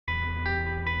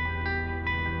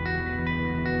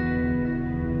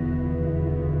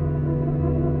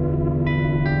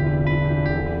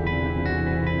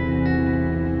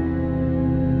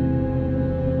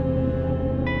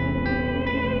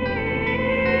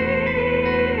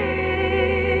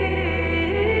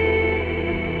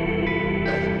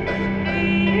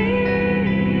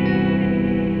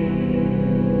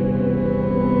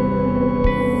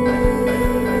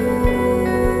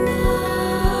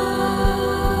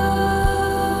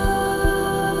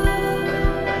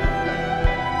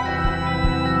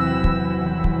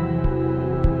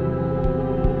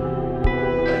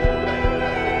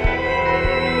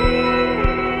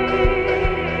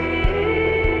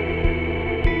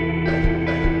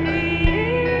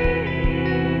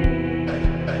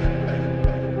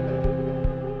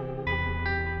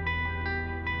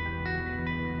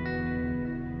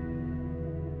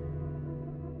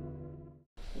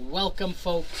Welcome,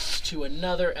 folks, to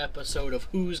another episode of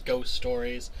Who's Ghost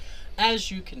Stories.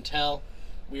 As you can tell,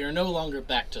 we are no longer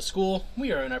back to school.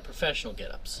 We are in our professional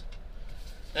get-ups.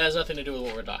 That has nothing to do with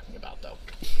what we're talking about, though.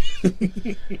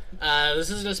 This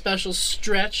isn't a special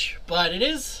stretch, but it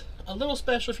is a little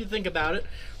special if you think about it.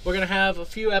 We're going to have a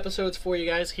few episodes for you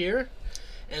guys here,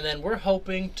 and then we're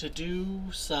hoping to do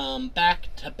some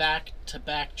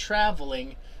back-to-back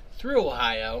traveling through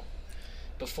Ohio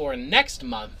before next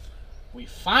month we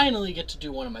finally get to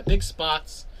do one of my big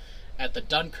spots at the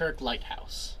Dunkirk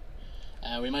Lighthouse.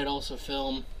 We might also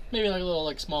film maybe like a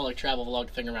little small travel vlog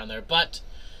thing around there, but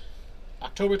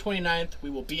October 29th we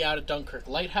will be out at Dunkirk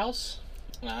Lighthouse.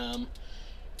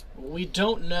 We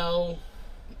don't know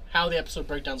how the episode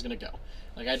breakdown is going to go.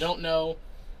 I don't know.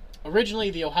 Originally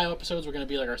the Ohio episodes were going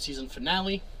to be our season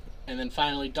finale, and then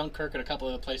finally Dunkirk and a couple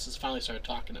other places finally started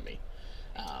talking to me.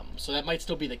 So that might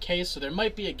still be the case, so there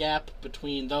might be a gap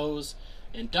between those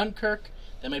and Dunkirk.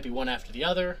 That might be one after the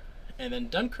other, and then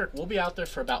Dunkirk will be out there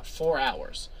for about 4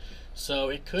 hours. So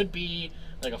it could be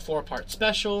a 4-part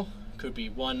special, could be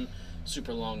one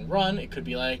super long run, it could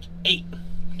be 8,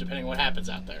 depending on what happens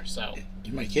out there. So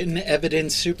you might get an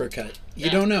evidence supercut.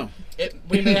 You don't know.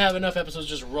 We may have enough episodes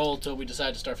just roll till we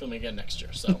decide to start filming again next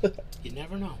year. So you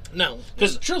never know. No,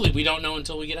 because truly we don't know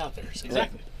until we get out there. So.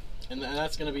 Exactly, and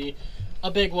that's going to be a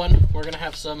big one. We're going to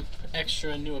have some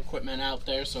extra new equipment out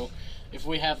there, so if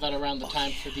we have that around the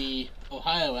time for the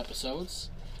Ohio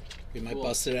episodes, we might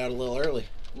bust it out a little early.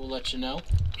 We'll let you know,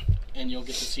 and you'll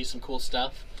get to see some cool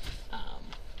stuff.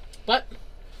 But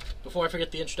before I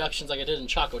forget the introductions like I did in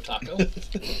Choco Taco.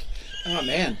 Oh,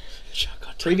 man. Choco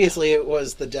Taco. Previously, it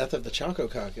was the death of the Choco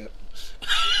Taco.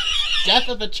 Death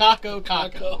of the Choco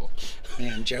Taco.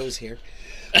 Man, Joe's here.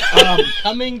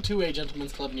 Coming to a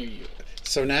gentleman's club near you.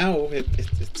 So now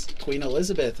it's Queen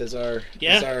Elizabeth is our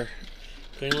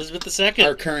Queen Elizabeth II.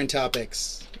 Our current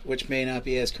topics, which may not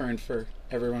be as current for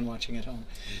everyone watching at home.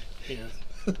 Yeah.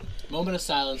 Moment of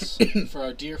silence for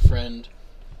our dear friend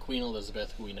Queen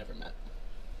Elizabeth, who we never met.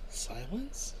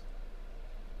 Silence?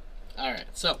 Alright,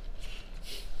 so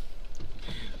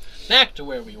back to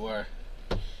where we were.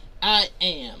 I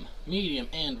am medium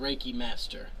and Reiki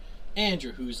master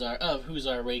Andrew Huzar of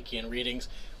Huzar Reiki and Readings.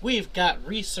 We've got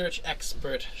research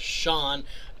expert Sean,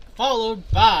 followed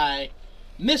by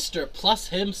Mr. Plus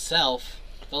himself,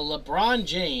 the LeBron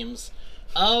James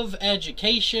of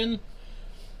education,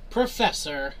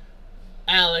 Professor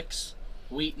Alex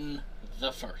Wheaton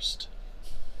the First.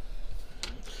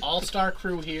 All-star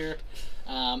crew here.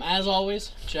 As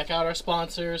always, check out our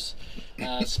sponsors,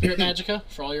 Spirit Magica,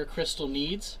 for all your crystal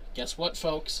needs. Guess what,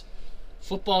 folks?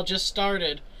 Football just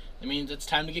started. That means it's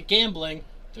time to get gambling.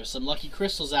 There's some lucky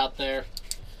crystals out there.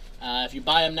 If you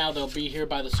buy them now, they'll be here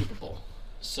by the Super Bowl.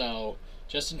 So,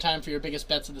 just in time for your biggest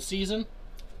bets of the season,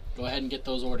 go ahead and get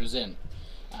those orders in.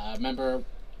 Remember,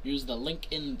 use the link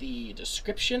in the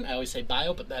description. I always say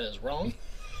bio, but that is wrong.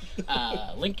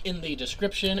 Link in the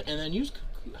description, and then use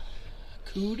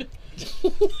code.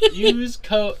 Use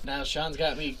code. Now Sean's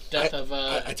got me death of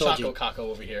Choco Caco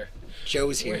over here.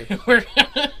 Joe's here. We're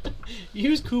gonna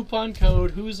use coupon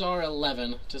code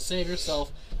WHO'SARE11 to save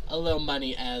yourself a little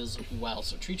money as well.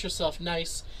 So treat yourself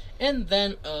nice, and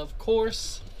then of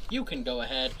course you can go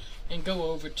ahead and go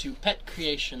over to Pet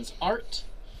Creations Art.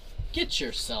 Get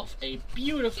yourself a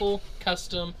beautiful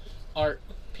custom art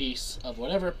piece of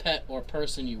whatever pet or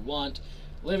person you want.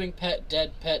 Living pet,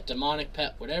 dead pet, demonic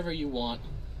pet, whatever you want.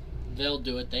 They'll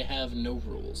do it. They have no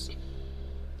rules.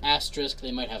 Asterisk,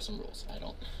 they might have some rules. I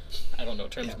don't know.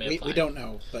 Terms may apply. We don't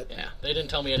know, but yeah, they didn't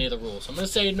tell me any of the rules. So I'm gonna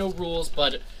say no rules,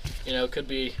 but it could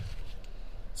be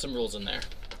some rules in there.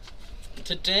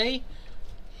 Today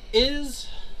is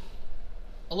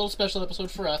a little special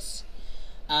episode for us.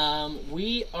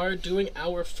 We are doing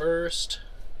our first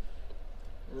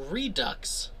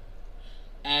redux,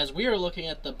 as we are looking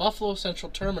at the Buffalo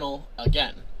Central Terminal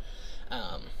again.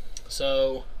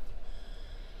 So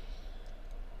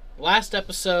last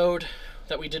episode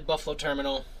that we did Buffalo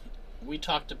Terminal, we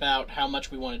talked about how much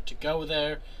we wanted to go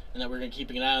there and that we're going to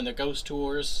keeping an eye on their ghost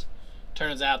tours.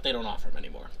 Turns out they don't offer them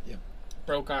anymore. Yeah.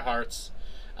 Broke our hearts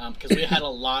because we had a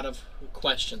lot of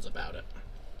questions about it.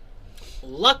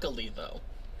 Luckily, though,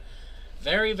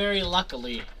 very, very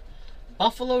luckily,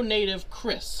 Buffalo native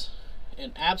Chris,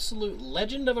 an absolute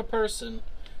legend of a person,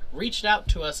 reached out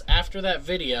to us after that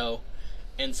video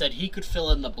and said he could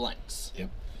fill in the blanks. Yep.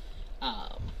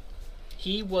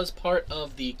 He was part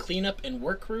of the cleanup and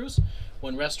work crews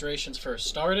when restorations first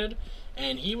started,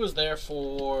 and he was there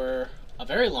for a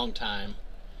very long time.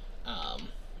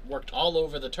 Worked all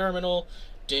over the terminal,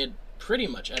 did pretty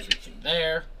much everything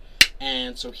there,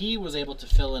 And so he was able to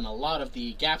fill in a lot of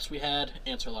the gaps we had,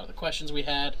 answer a lot of the questions we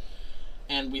had,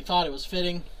 and we thought it was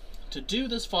fitting to do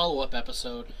this follow-up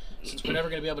episode, since we're never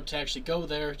going to be able to actually go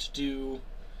there to do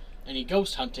any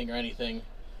ghost hunting or anything,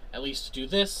 at least to do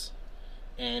this,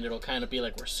 and it'll kind of be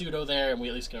like we're pseudo there, and we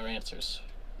at least get our answers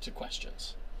to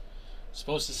questions.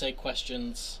 Supposed to say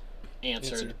questions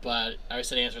answered, but I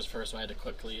said answers first, so I had to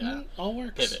quickly all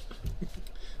works. pivot.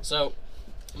 So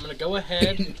I'm going to go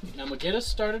ahead and I'm going to get us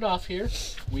started off here.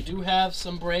 We do have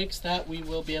some breaks that we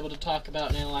will be able to talk about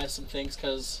and analyze some things,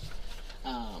 because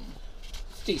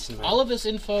Decent. all of this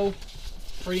info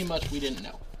pretty much we didn't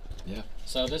know. Yeah.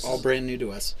 So this All is brand new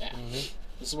to us. yeah,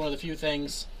 this is one of the few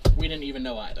things we didn't even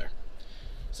know either.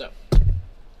 So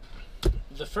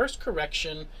the first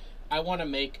correction I want to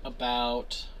make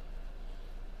about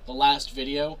the last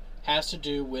video has to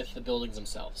do with the buildings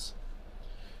themselves.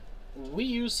 We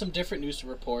used some different news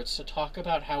reports to talk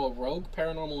about how a rogue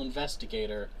paranormal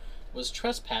investigator was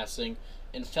trespassing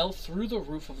and fell through the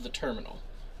roof of the terminal.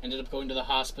 Ended up going to the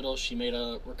hospital. She made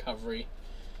a recovery.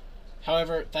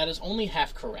 However, that is only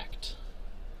half correct.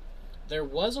 There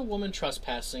was a woman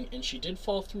trespassing and she did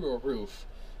fall through a roof,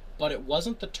 but it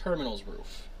wasn't the terminal's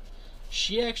roof.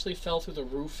 She actually fell through the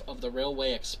roof of the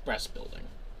Railway Express building.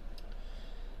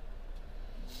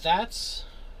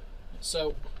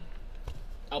 So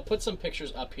I'll put some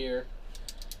pictures up here,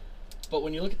 but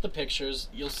when you look at the pictures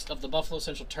of the Buffalo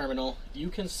Central Terminal, you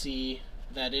can see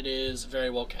that it is very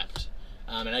well kept.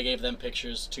 And I gave them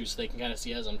pictures too, so they can kind of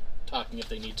see as I'm talking if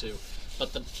they need to.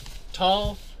 But the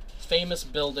tall, famous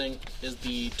building is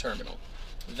the terminal.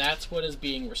 That's what is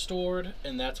being restored,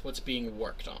 and that's what's being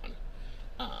worked on.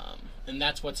 And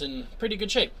that's what's in pretty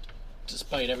good shape,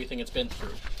 despite everything it's been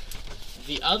through.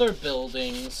 The other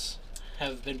buildings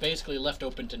have been basically left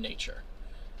open to nature,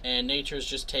 and nature's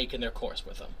just taken their course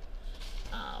with them.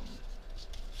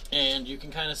 And you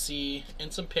can kind of see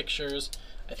in some pictures,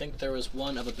 I think there was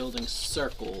one of a building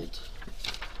circled.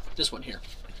 This one here.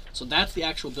 So that's the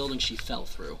actual building she fell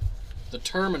through. The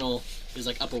terminal is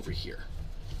like up over here.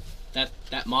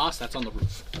 That moss, that's on the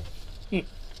roof. Yeah.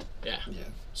 Yeah.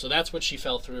 So that's what she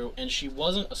fell through, and she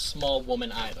wasn't a small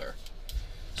woman either.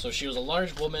 So she was a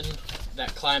large woman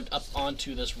that climbed up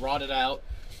onto this rotted out,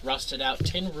 rusted out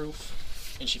tin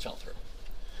roof, and she fell through.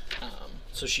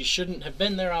 So she shouldn't have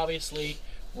been there, obviously.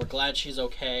 We're glad she's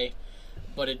okay,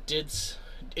 but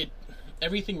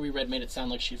everything we read made it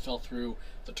sound like she fell through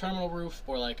the terminal roof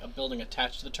or like a building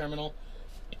attached to the terminal,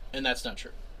 and that's not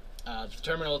true. The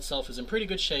terminal itself is in pretty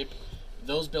good shape.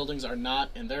 Those buildings are not,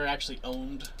 and they're actually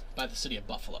owned by the city of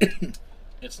Buffalo.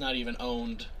 It's not even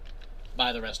owned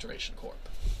by the Restoration Corp.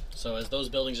 So as those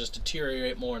buildings just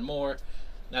deteriorate more and more,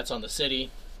 that's on the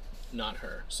city, not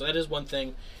her. So that is one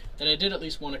thing that I did at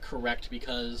least want to correct,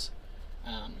 because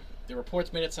the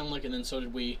reports made it sound like, and then so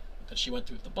did we, that she went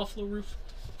through the Buffalo roof.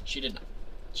 She did not.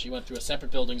 She went through a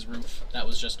separate building's roof that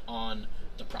was just on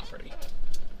the property.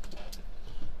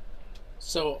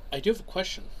 So I do have a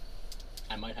question.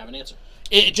 I might have an answer.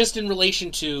 Just in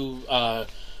relation to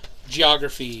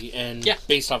geography and Yeah.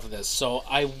 based off of this. So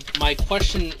my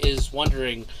question is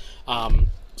wondering,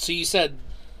 so you said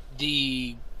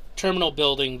the terminal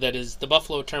building that is the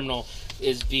Buffalo terminal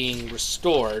is being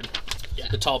restored, Yeah.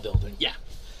 the tall building. Yeah.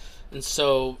 And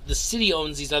so the city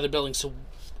owns these other buildings. So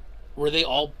were they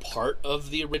all part of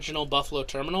the original Buffalo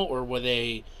terminal, or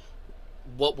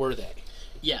what were they?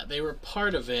 Yeah, they were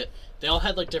part of it. They all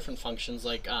had like different functions,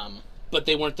 like But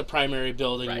they weren't the primary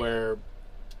building Right. where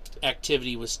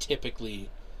activity was typically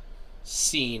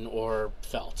seen or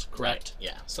felt, correct? Right,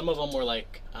 yeah. Some of them were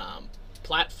like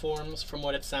platforms, from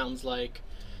what it sounds like.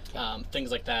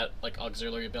 Things like that, like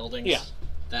auxiliary buildings. Yeah.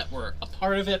 That were a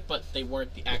part of it, but they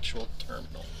weren't the actual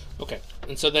terminal. Okay.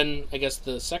 And so then I guess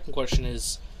the second question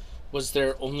is, was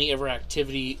there only ever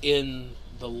activity in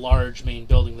the large main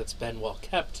building that's been well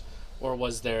kept, or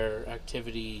was there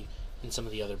activity in some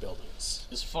of the other buildings?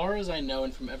 As far as I know,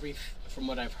 and from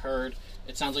what I've heard,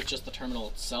 it sounds like just the terminal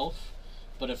itself.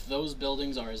 But if those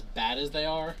buildings are as bad as they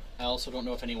are, I also don't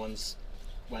know if anyone's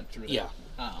went through there.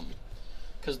 Yeah.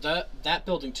 Because that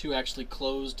building too actually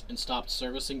closed and stopped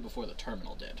servicing before the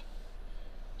terminal did.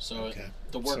 So Okay.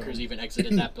 the workers So- even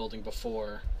exited that building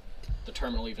before the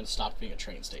terminal even stopped being a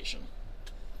train station.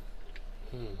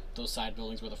 Those side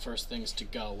buildings were the first things to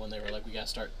go when they were like, we gotta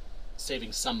start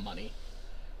saving some money.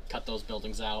 Cut those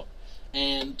buildings out.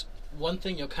 And one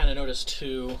thing you'll kind of notice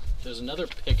too, there's another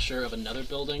picture of another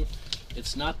building.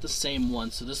 It's not the same one.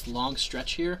 So this long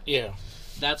stretch here, Yeah.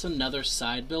 that's another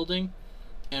side building,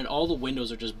 and all the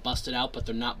windows are just busted out, but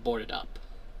they're not boarded up.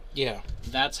 Yeah.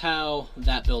 That's how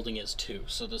that building is too.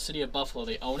 So the city of Buffalo,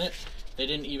 they own it. They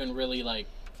didn't even really like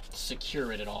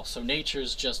secure it at all. So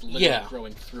nature's just literally Yeah.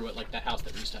 growing through it, like the house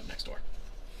that we used to have next door,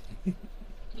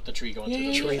 with the tree going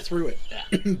through the Yeah. Right through it. Yeah.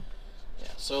 Yeah.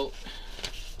 So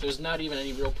there's not even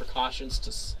any real precautions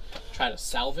to try to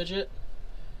salvage it,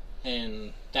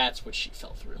 and that's what she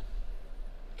fell through,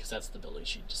 because that's the building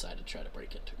she decided to try to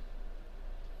break into.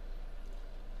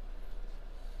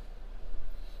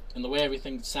 And the way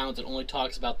everything sounds, it only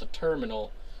talks about the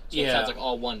terminal, so it Yeah. sounds like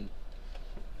all one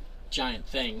giant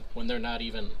thing when they're not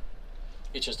even.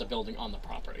 It's just a building on the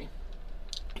property.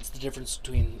 It's the difference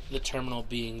between the terminal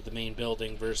being the main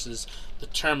building versus the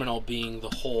terminal being the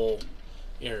whole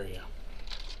area.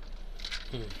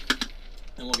 And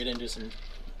we'll get into some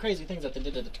crazy things that they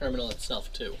did to the terminal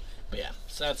itself too. But yeah,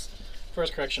 so that's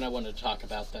first correction I wanted to talk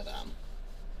about, that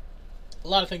a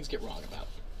lot of things get wrong about.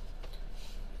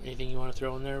 Anything you want to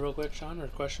throw in there real quick, Sean, or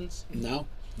questions? No.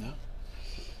 All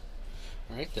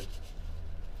right, then.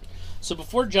 So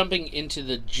before jumping into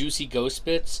the juicy ghost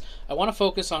bits, I want to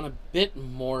focus on a bit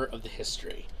more of the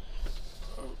history.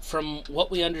 From what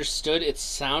we understood, it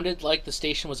sounded like the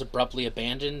station was abruptly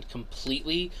abandoned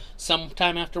completely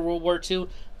sometime after World War II,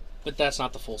 but that's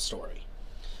not the full story.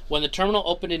 When the terminal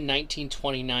opened in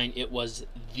 1929, it was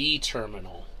the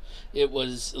terminal. It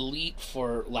was elite,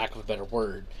 for lack of a better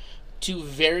word. Two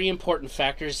very important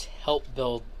factors helped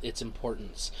build its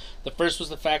importance. The first was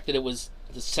the fact that it was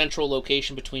the central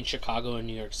location between Chicago and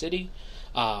New York City.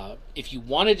 If you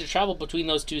wanted to travel between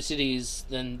those two cities,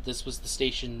 then this was the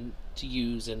station to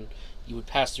use, and you would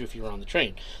pass through if you were on the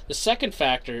train. The second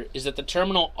factor is that the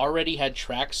terminal already had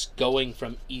tracks going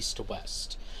from east to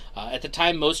west. At the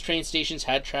time, most train stations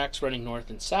had tracks running north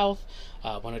and south.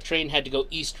 When a train had to go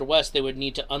east or west, they would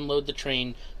need to unload the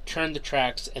train, turn the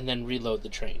tracks, and then reload the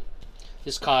train.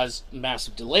 This caused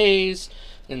massive delays,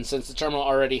 and since the terminal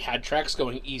already had tracks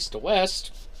going east to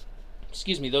west,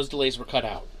 those delays were cut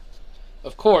out.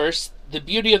 Of course, the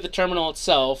beauty of the terminal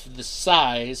itself, the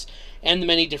size, and the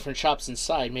many different shops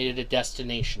inside made it a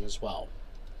destination as well.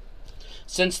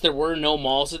 Since there were no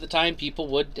malls at the time, people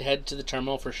would head to the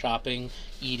terminal for shopping,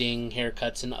 eating,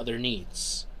 haircuts, and other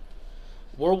needs.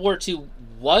 World War II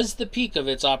was the peak of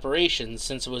its operations,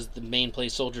 since it was the main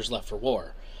place soldiers left for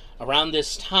war. Around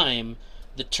this time,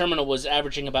 the terminal was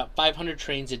averaging about 500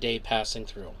 trains a day passing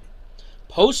through.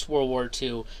 Post-World War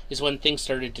II is when things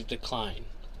started to decline.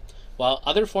 While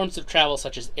other forms of travel,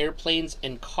 such as airplanes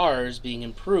and cars, being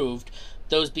improved,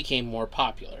 those became more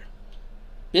popular.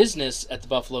 Business at the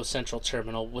Buffalo Central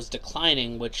Terminal was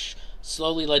declining, which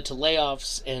slowly led to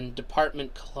layoffs and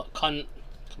department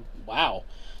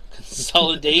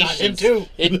consolidations. Got him too.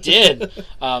 It did.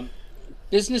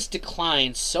 Business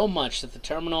declined so much that the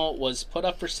terminal was put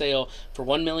up for sale for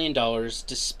 $1 million,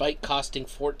 despite costing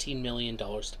 $14 million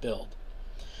to build.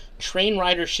 Train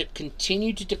ridership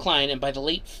continued to decline, and by the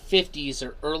late 50s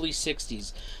or early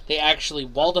 60s, they actually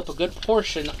walled up a good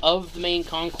portion of the main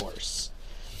concourse.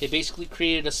 They basically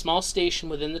created a small station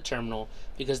within the terminal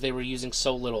because they were using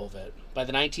so little of it. By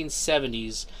the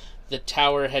 1970s, the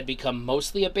tower had become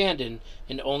mostly abandoned,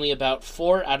 and only about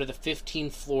 4 out of the 15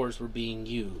 floors were being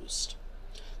used.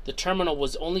 The terminal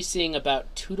was only seeing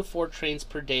about 2 to 4 trains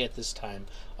per day at this time,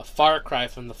 a far cry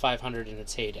from the 500 in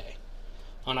its heyday.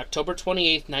 On October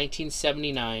 28,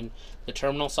 1979, the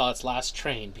terminal saw its last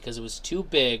train because it was too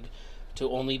big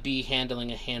to only be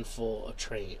handling a handful of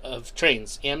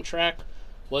trains. Amtrak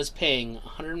was paying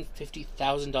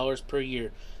 $150,000 per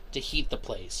year to heat the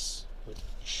place,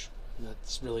 which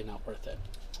that's really not worth it.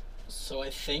 So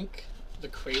I think the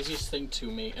craziest thing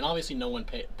to me, and obviously no one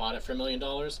bought it for $1 million,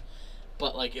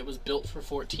 but like it was built for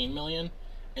 $14 million,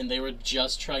 and they were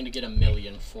just trying to get $1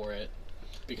 million for it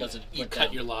because it You went cut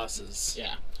down. your losses.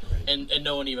 Yeah, Right. and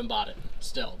no one even bought it.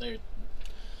 Still,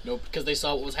 because they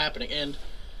saw what was happening. And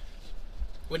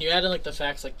when you add in like the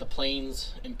facts, like the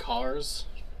planes and cars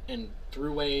and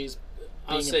throughways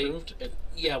I'll being say- improved,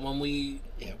 Yeah, when we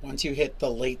Yeah, once you hit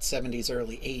the late 70s,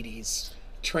 early 80s,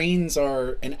 trains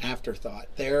are an afterthought.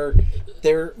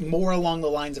 They're more along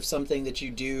the lines of something that you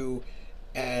do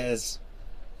as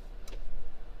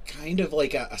kind of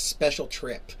like a special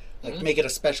trip. Like Mhm. make it a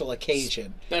special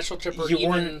occasion. special trip or You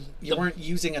even weren't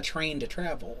using a train to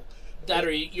travel. that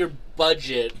or your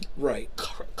budget Right.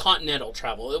 continental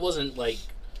travel. It wasn't like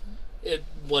it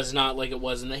was not like it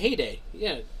was in the heyday.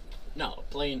 Yeah, no, a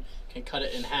plane can cut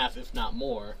it in half, if not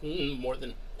more. more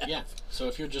than Yeah. So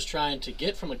if you're just trying to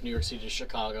get from like New York City to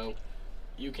Chicago,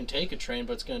 you can take a train,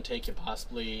 but it's going to take you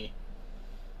possibly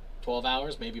 12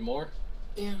 hours, maybe more.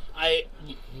 Yeah,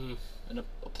 And a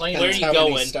plane. Where are That's you how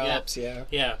going? many stops, yeah.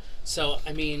 yeah. So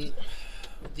I mean,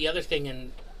 the other thing,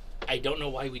 and I don't know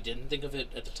why we didn't think of it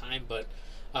at the time, but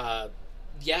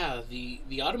yeah,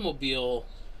 the automobile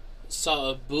saw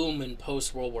a boom in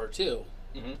post World War II.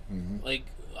 Like,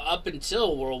 up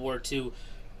until World War II,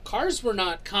 cars were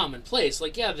not commonplace.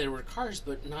 Like, yeah, there were cars,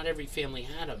 but not every family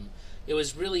had them. It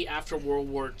was really after World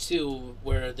War II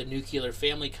where the nuclear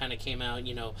family kind of came out.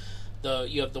 You know,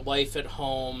 you have the wife at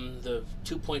home, the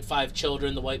 2.5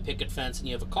 children, the white picket fence, and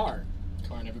you have a car.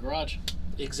 Car in every garage.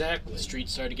 Exactly. The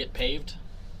streets started to get paved.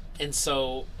 And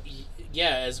so,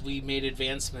 yeah, as we made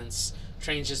advancements,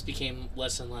 trains just became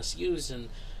less and less used. And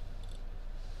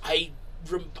I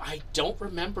don't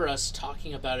remember us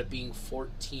talking about it being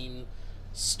 14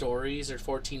 stories or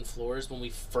 14 floors when we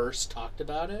first talked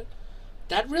about it.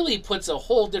 That really puts a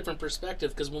whole different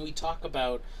perspective, because when we talk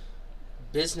about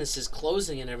businesses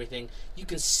closing and everything, you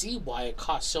can see why it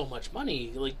costs so much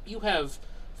money. Like, you have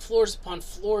floors upon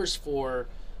floors for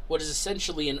what is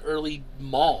essentially an early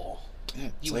mall. Yeah,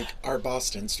 it's like our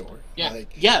Boston store. Yeah.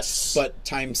 Like, Yes. but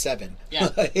times 7. Yeah.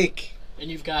 Like, and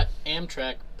you've got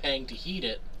Amtrak paying to heat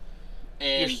it.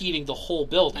 And you're heating the whole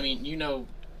building. I mean, you know,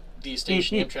 the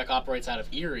station Amtrak operates out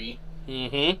of Erie.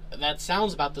 That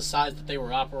sounds about the size that they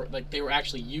were they were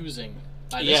actually using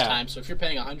by this time. So if you're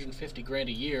paying $150,000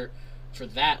 a year for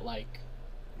that, like,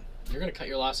 you're gonna cut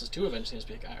your losses too eventually. And just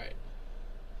be like, all right.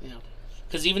 Yeah.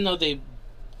 Because even though they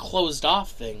closed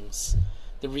off things,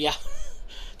 the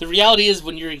reality is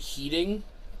when you're heating,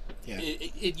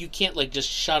 you can't, like, just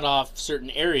shut off certain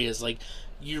areas. Like,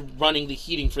 you're running the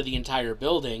heating for the entire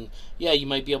building. Yeah, you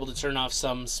might be able to turn off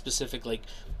some specific, like,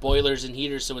 boilers and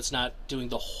heaters so it's not doing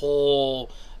the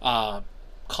whole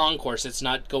concourse. It's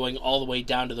not going all the way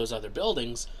down to those other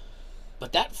buildings.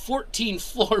 But that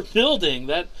 14-floor building,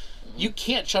 you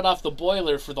can't shut off the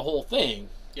boiler for the whole thing.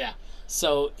 Yeah.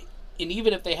 So, and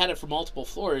even if they had it for multiple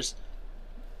floors,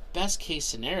 best case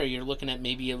scenario, you're looking at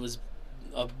maybe it was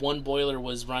one boiler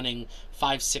was running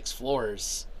 5-6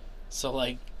 floors. So,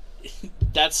 like,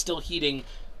 that's still heating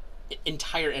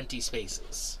entire empty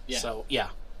spaces. Yeah. So, yeah.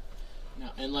 No,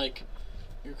 and, like,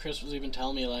 your Chris was even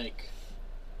telling me, like,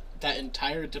 that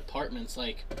entire department's,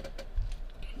 like,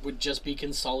 would just be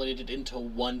consolidated into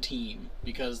one team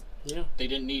because they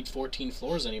didn't need 14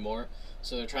 floors anymore.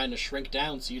 So they're trying to shrink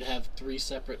down so you'd have 3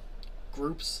 separate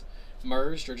groups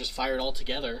merged or just fired all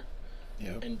together.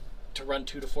 Yep. And to run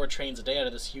 2 to 4 trains a day out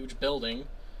of this huge building,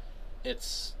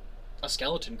 it's a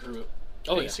skeleton crew,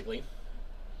 basically.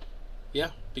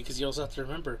 Yeah, because you also have to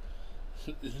remember,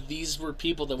 these were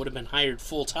people that would have been hired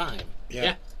full-time.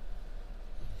 Yeah.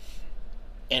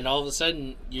 And all of a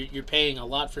sudden, you're paying a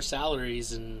lot for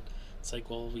salaries, and it's like,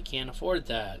 well, we can't afford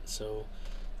that. So,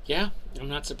 yeah, I'm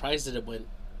not surprised that it went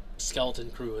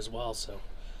skeleton crew as well. So,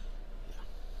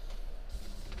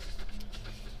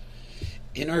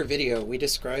 in our video, we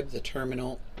described the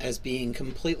terminal as being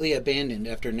completely abandoned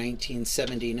after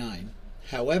 1979.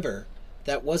 However,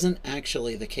 that wasn't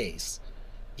actually the case.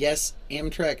 Yes,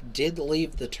 Amtrak did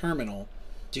leave the terminal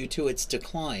due to its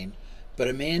decline, but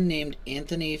a man named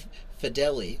Anthony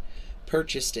Fedeli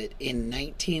purchased it in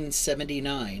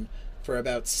 1979 for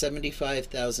about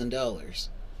 $75,000.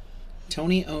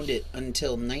 Tony owned it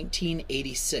until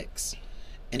 1986,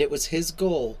 and it was his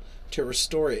goal to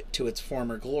restore it to its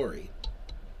former glory.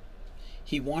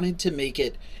 He wanted to make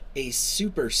it a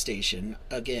superstation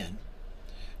again.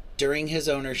 During his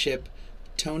ownership,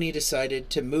 Tony decided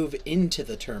to move into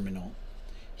the terminal.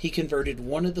 He converted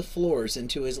one of the floors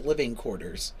into his living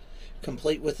quarters,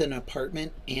 complete with an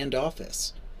apartment and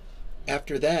office.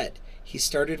 After that, he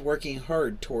started working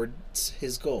hard towards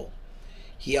his goal.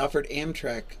 He offered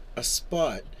Amtrak a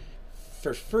spot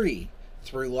for free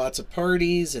through lots of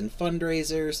parties and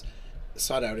fundraisers,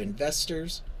 sought out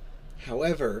investors.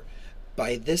 However,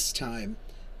 by this time,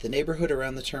 the neighborhood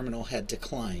around the terminal had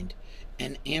declined,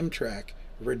 and Amtrak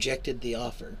rejected the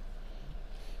offer.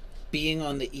 Being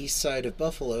on the east side of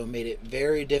Buffalo made it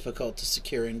very difficult to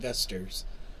secure investors.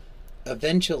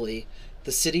 Eventually,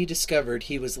 the city discovered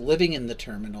he was living in the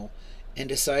terminal and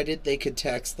decided they could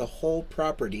tax the whole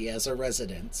property as a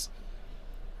residence.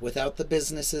 Without the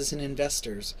businesses and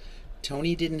investors,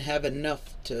 Tony didn't have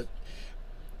enough to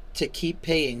keep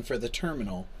paying for the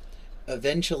terminal,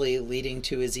 eventually leading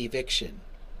to his eviction.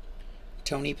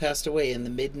 Tony passed away in the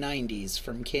mid-90s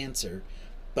from cancer,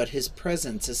 but his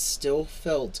presence is still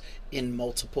felt in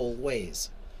multiple ways.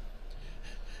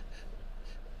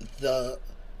 The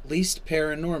least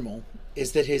paranormal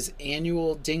is that his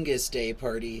annual Dingus Day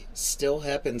party still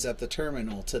happens at the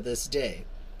terminal to this day.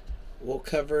 We'll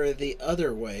cover the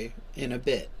other way in a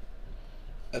bit.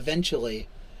 Eventually,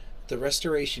 the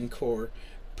Restoration Corps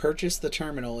purchased the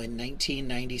terminal in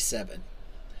 1997.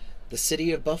 The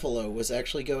city of Buffalo was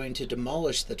actually going to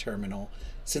demolish the terminal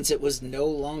since it was no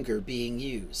longer being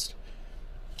used.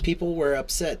 People were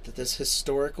upset that this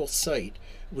historical site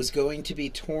was going to be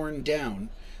torn down,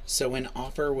 so an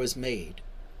offer was made.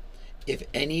 If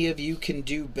any of you can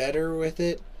do better with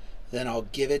it, then I'll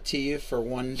give it to you for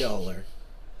 $1.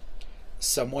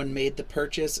 Someone made the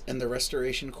purchase and the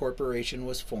Restoration Corporation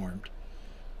was formed.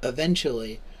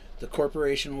 Eventually, the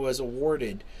corporation was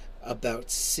awarded about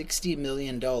 $60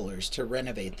 million to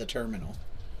renovate the terminal.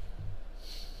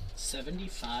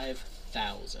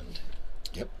 75,000.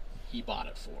 Yep. He bought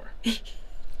it for.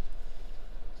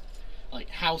 Like,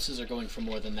 houses are going for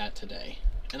more than that today.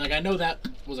 And, like, I know that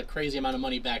was a crazy amount of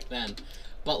money back then,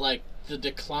 but, like, the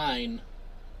decline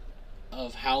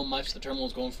of how much the terminal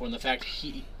was going for and the fact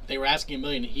they were asking $1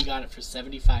 million and he got it for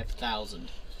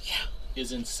 75,000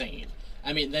 is insane.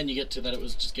 I mean, then you get to that it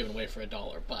was just given away for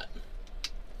 $1, but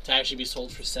to actually be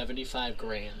sold for 75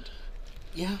 grand.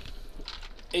 Yeah.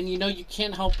 And you know, you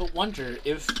can't help but wonder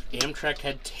if Amtrak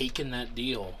had taken that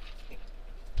deal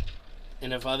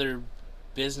and if other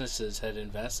businesses had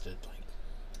invested.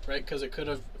 Right, because it could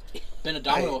have been a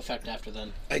domino effect after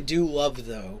then. I do love,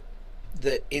 though,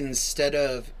 that instead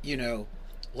of,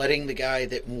 letting the guy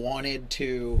that wanted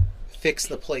to fix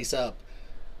the place up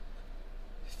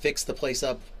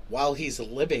while he's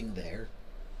living there,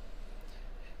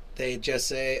 they just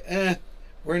say,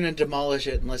 we're going to demolish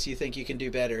it unless you think you can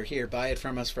do better. Here, buy it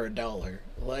from us for $1.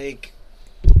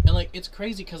 And, it's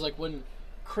crazy because, when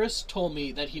Chris told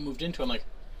me that he moved into it, I'm like,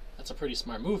 that's a pretty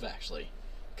smart move, actually.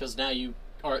 Because now you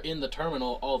are in the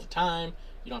terminal all the time.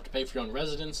 You don't have to pay for your own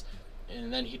residence.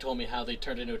 And then he told me how they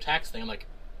turned it into a tax thing. I'm like,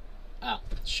 oh,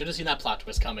 should have seen that plot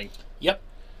twist coming. Yep.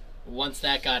 Once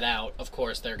that got out, of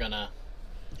course, they're gonna...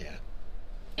 Yeah.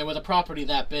 And with a property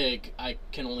that big, I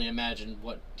can only imagine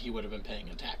what he would have been paying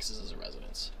in taxes as a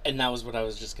residence. And that was what I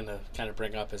was just going to kind of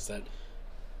bring up, is that...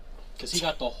 Because he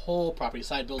got the whole property,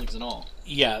 side buildings and all.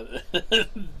 Yeah,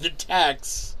 the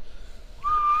tax...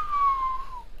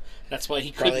 That's why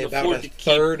he couldn't afford to keep Probably about a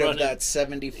third running. of that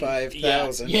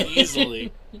 75,000. Yeah,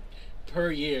 easily.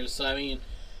 Per year. So, I mean,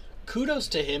 kudos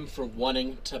to him for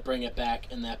wanting to bring it back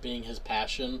and that being his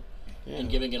passion and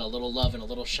giving it a little love and a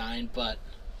little shine, but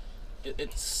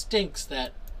it stinks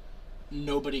that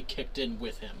nobody kicked in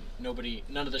with him.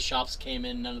 None of the shops came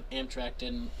in, none of Amtrak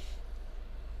didn't.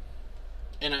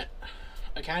 And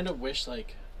I kind of wish,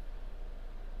 like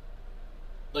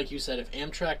you said, if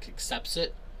Amtrak accepts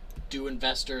it, do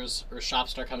investors or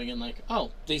shops start coming in like,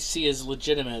 oh, they see as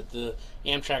legitimate. The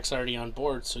Amtrak's already on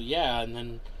board, so yeah, and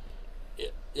then,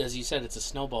 as you said, it's a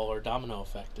snowball or domino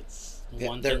effect. It's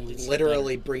one they're thing leads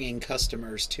literally to bringing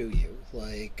customers to you.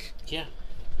 yeah.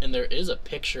 And there is a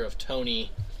picture of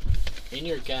Tony in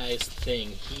your guy's thing.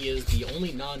 He is the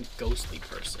only non-ghostly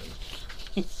person.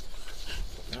 All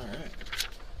right.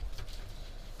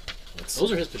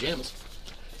 Those are his pajamas.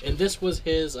 And this was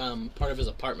his part of his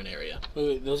apartment area.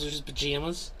 Wait, those are his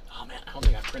pajamas? Oh man, I don't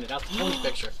think I printed out the Tony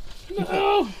picture.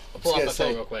 No. I'll pull up my say.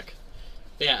 phone real quick.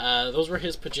 But yeah, those were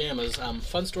his pajamas.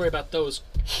 Fun story about those.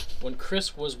 When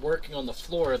Chris was working on the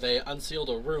floor, they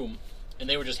unsealed a room, and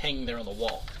they were just hanging there on the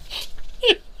wall.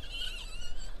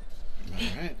 All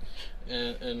right.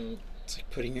 And It's like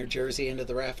putting your jersey into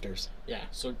the rafters. yeah,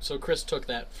 so Chris took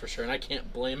that for sure, and I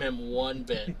can't blame him one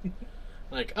bit.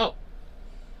 Like, oh,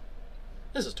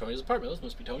 this is Tony's apartment. Those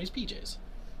must be Tony's PJs,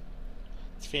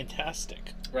 It's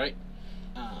fantastic. right?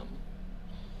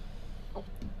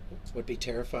 Would be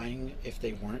terrifying if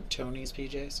they weren't Tony's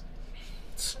PJs.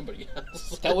 Somebody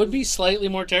else. That would be slightly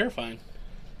more terrifying.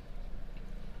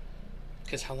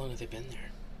 Because how long have they been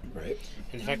there? Right.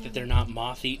 And the fact that they're not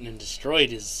moth-eaten and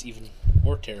destroyed is even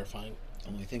more terrifying.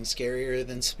 Only thing scarier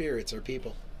than spirits are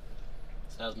people.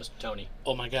 So that was Mr. Tony.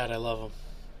 Oh my god, I love them.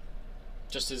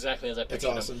 Just exactly as I That's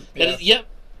pictured him. awesome. Yep.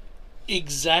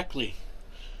 Exactly.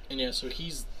 And yeah, so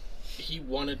he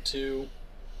wanted to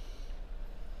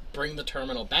bring the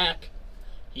terminal back.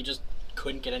 He just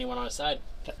couldn't get anyone on his side.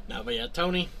 No, but yeah,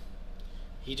 Tony,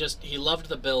 he loved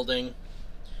the building.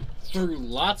 Threw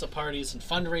lots of parties and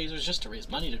fundraisers just to raise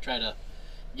money to try to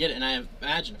get it, and I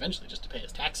imagine eventually just to pay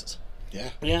his taxes.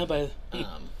 Yeah. Yeah, but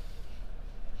yeah.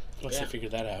 once they figure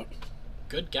that out.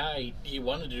 Good guy. He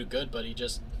wanted to do good, but he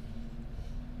just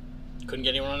couldn't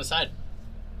get anyone on his side.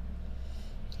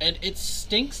 And it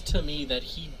stinks to me that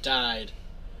he died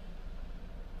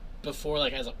before,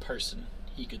 like, as a person,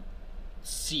 he could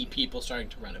see people starting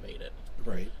to renovate it.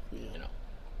 Right. You know,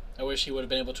 I wish he would have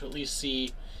been able to at least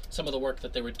see some of the work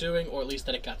that they were doing, or at least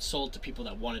that it got sold to people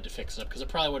that wanted to fix it up, because it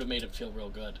probably would have made him feel real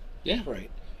good. Yeah. Right.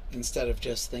 Instead of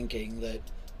just thinking that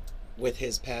with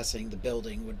his passing, the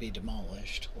building would be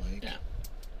demolished. Yeah.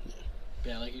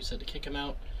 Yeah, like you said, to kick him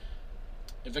out.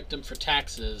 evict them for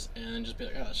taxes, and then just be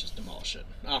like, oh, let's just demolish it.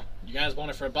 Oh, you guys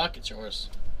want it for $1? It's yours.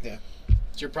 Yeah.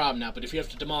 It's your problem now, but if you have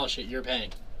to demolish it, you're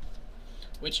paying.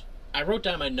 Which, I wrote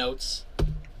down my notes,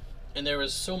 and there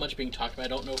was so much being talked about, I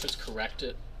don't know if it's correct.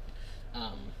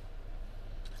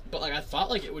 But, like, I thought,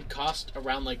 like, it would cost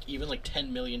around, like, even, like, $10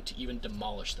 million to even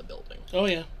demolish the building. Oh,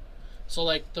 yeah. So,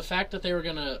 like, the fact that they were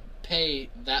gonna pay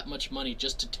that much money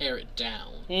just to tear it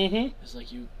down is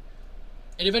like you.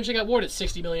 It eventually got awarded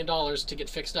 $60 million to get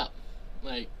fixed up.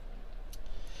 Like,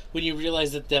 when you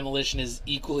realize that demolition is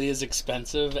equally as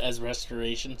expensive as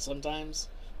restoration sometimes.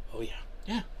 Oh, yeah.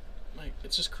 yeah, like,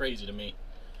 it's just crazy to me.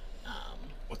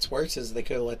 What's worse is they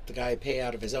could have let the guy pay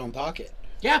out of his own pocket.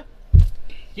 Yeah,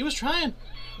 he was trying.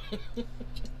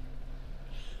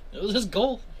 It was his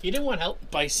goal. He didn't want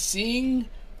help. By seeing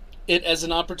it as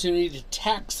an opportunity to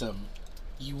tax him,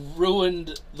 you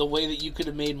ruined the way that you could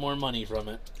have made more money from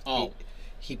it. Oh,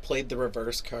 He played the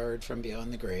reverse card from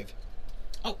Beyond the Grave.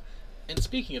 oh, and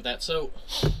speaking of that, so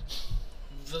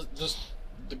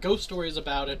the ghost stories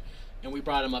about it, and we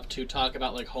brought him up to talk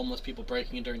about like homeless people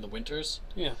breaking in during the winters.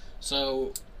 Yeah.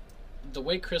 So, the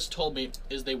way Chris told me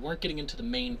is they weren't getting into the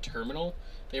main terminal.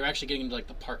 They were actually getting into like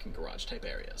the parking garage type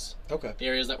areas. Okay. The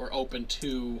areas that were open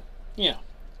to Yeah.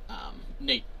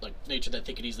 nature that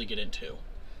they could easily get into.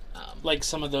 Like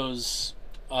some of those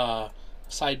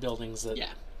side buildings that...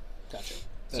 Yeah. Gotcha.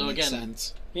 That So makes again-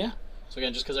 sense. Yeah. So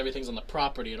again, just because everything's on the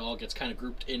property, it all gets kind of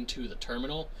grouped into the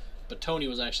terminal. But Tony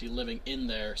was actually living in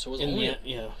there, so it was only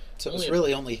Yeah. So it was only-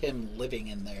 really only him living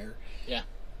in there.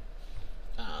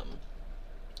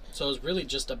 so it was really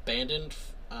just abandoned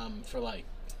for like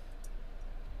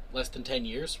less than 10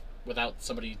 years without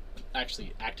somebody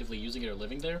actually actively using it or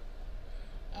living there.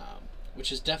 Which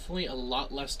is definitely a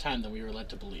lot less time than we were led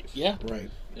to believe. Yeah. Right.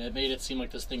 It made it seem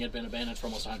like this thing had been abandoned for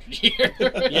almost 100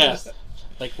 years. Yeah.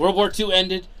 Like World War II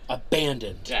ended,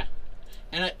 abandoned. Yeah.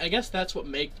 And I guess that's what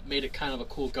made it kind of a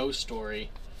cool ghost story,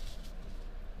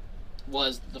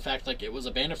 was the fact like it was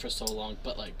abandoned for so long,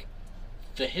 but like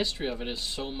the history of it is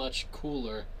so much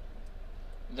cooler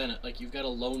than it. Like you've got a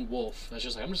lone wolf that's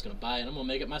just like, I'm just going to buy it and I'm going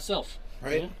to make it myself.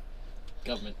 Right. Yeah.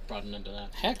 Government brought an end to that.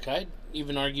 Heck, I'd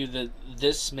even argue that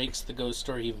this makes the ghost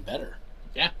story even better.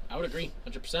 Yeah, I would agree,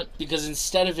 100%. Because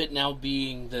instead of it now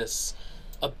being this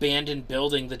abandoned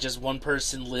building that just one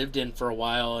person lived in for a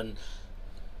while, and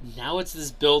now it's this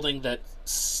building that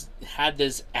had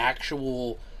this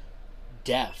actual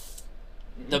death.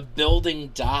 The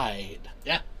building died.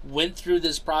 Yeah. Went through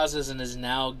this process and is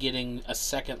now getting a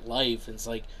second life. It's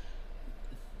like,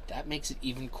 that makes it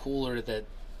even cooler that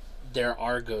there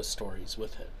are ghost stories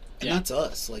with it. And Yeah. that's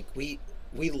us. Like we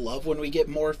love when we get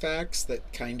more facts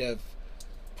that kind of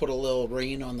put a little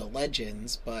rain on the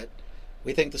legends, but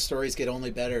we think the stories get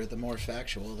only better the more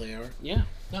factual they are. Yeah.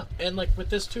 No, and like with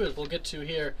this too, as we'll get to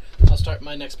here, I'll start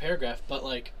my next paragraph, but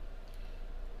like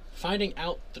finding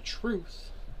out the truth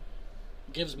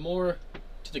gives more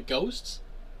to the ghosts,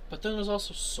 but then there's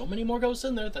also so many more ghosts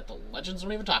in there that the legends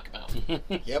don't even talk about.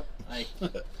 Yep. Like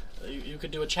you could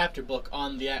do a chapter book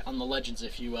on the legends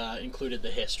if you included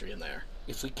the history in there.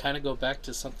 If we kind of go back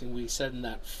to something we said in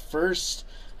that first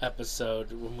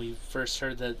episode when we first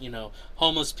heard that,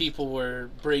 homeless people were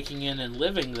breaking in and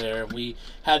living there, we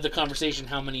had the conversation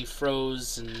how many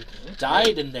froze and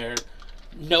died in there,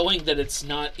 knowing that it's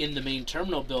not in the main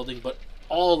terminal building but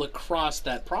all across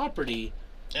that property.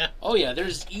 Yeah. Oh yeah,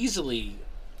 there's easily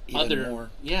Even other more.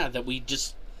 that we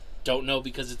just don't know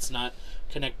because it's not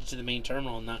connected to the main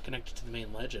terminal and not connected to the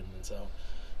main legend, and so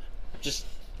just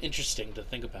interesting to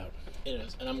think about. It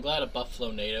is, and I'm glad a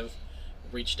Buffalo native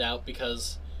reached out,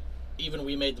 because even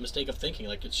we made the mistake of thinking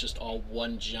like it's just all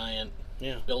one giant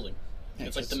Yeah. building. Yeah,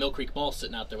 It's like the 'cause- Mill Creek Mall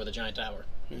sitting out there with a giant tower.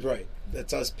 Right.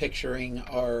 That's us picturing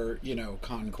our,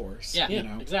 concourse. Yeah, You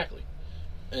know? exactly.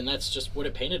 And that's just what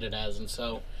it painted it as. And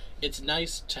so it's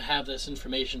nice to have this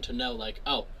information to know, like,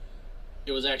 oh,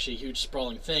 it was actually a huge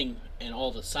sprawling thing, and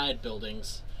all the side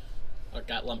buildings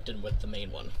got lumped in with the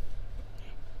main one.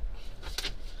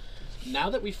 Now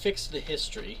that we fixed the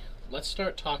history, let's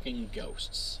start talking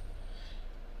ghosts.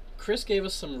 Chris gave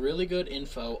us some really good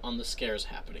info on the scares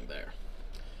happening there.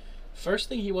 First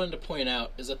thing he wanted to point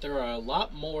out is that there are a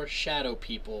lot more shadow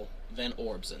people than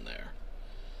orbs in there.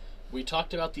 We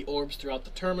talked about the orbs throughout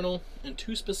the terminal and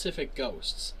 2 specific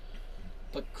ghosts,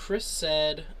 but Chris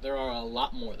said there are a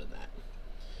lot more than that.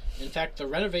 In fact, the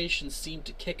renovations seemed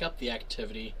to kick up the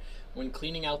activity. When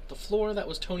cleaning out the floor that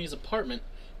was Tony's apartment,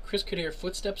 Chris could hear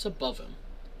footsteps above him.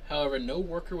 However, no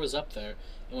worker was up there,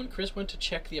 and when Chris went to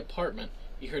check the apartment,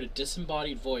 he heard a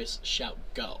disembodied voice shout,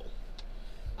 "Go."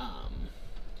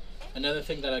 Another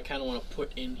thing that I kind of want to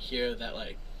put in here that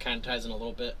kind of ties in a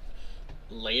little bit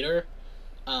later.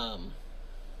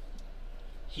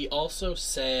 He also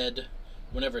said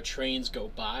whenever trains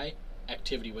go by,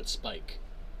 activity would spike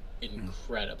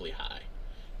incredibly high.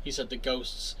 He said the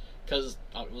ghosts, because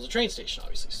it was a train station,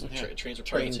 obviously, so trains were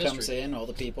part of Train its comes history. in, all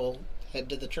the people head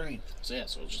to the train. So yeah,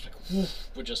 so it was just like woof,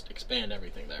 would just expand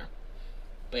everything there.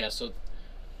 But yeah, so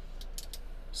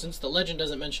since the legend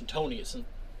doesn't mention Tony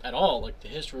at all, like the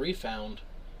history we found,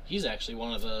 he's actually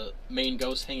one of the main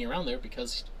ghosts hanging around there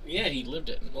because he lived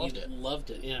it and loved it. Loved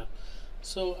it, yeah.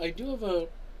 So I do have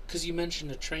because you mentioned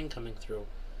a train coming through.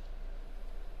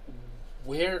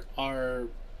 Where's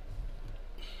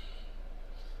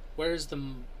the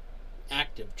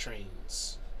active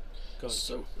trains going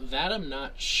So through? that I'm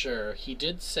not sure. He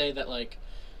did say that like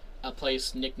a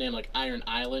place nicknamed like Iron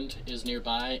Island is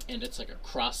nearby, and it's like a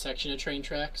cross section of train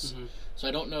tracks. Mhm. So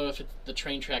I don't know if the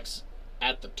train tracks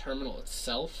at the terminal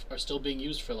itself are still being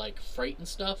used for like freight and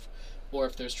stuff, or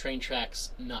if there's train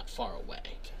tracks not far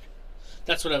away.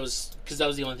 That's what I was, because that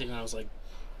was the only thing I was like,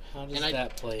 how does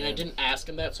that play And in? I didn't ask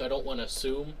him that, so I don't want to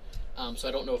assume. So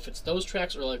I don't know if it's those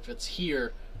tracks or like if it's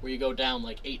here where you go down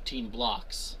like 18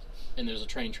 blocks and there's a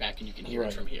train track and you can hear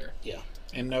Right. it from here. Yeah.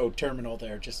 And no terminal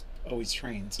there, just always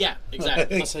trains. Yeah,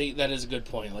 exactly. I'll say that is a good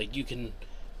point. Like, you can,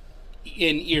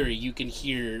 in Erie, you can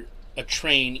hear a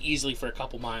train easily for a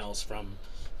couple miles from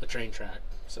a train track.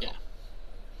 So. Yeah.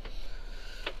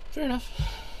 Fair enough.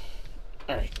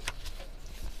 Alright.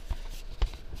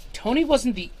 Tony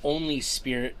wasn't the only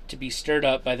spirit to be stirred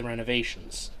up by the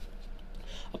renovations.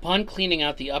 Upon cleaning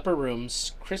out the upper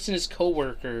rooms, Chris and his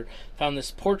co-worker found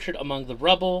this portrait among the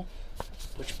rubble.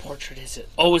 Which portrait is it?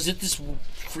 Oh, is it this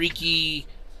freaky...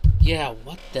 Yeah,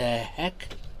 what the heck?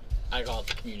 I call it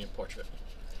the communion portrait.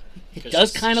 It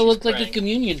does kind of she's look like a praying.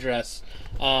 communion dress.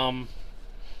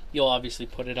 You'll obviously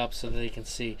put it up so that they can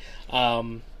see.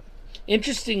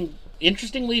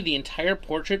 Interestingly, the entire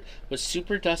portrait was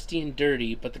super dusty and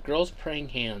dirty, but the girls' praying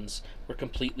hands were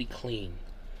completely clean.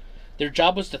 Their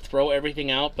job was to throw everything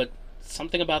out, but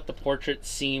something about the portrait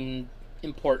seemed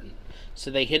important, so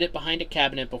they hid it behind a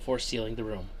cabinet before sealing the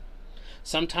room.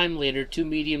 Sometime later, two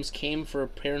mediums came for a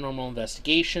paranormal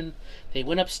investigation. They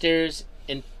went upstairs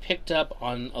and picked up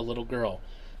on a little girl.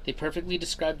 They perfectly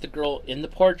described the girl in the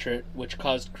portrait, which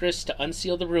caused Chris to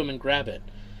unseal the room and grab it.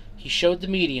 He showed the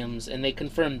mediums, and they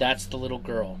confirmed that's the little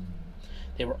girl.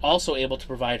 They were also able to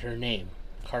provide her name,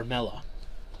 Carmela.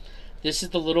 This is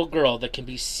the little girl that can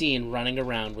be seen running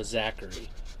around with Zachary.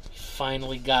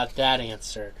 Finally got that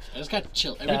answer. I just got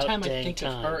chills. Every About time I dang think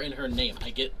time. of her and her name,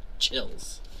 I get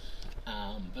chills.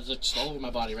 But it's just all over my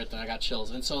body right there. I got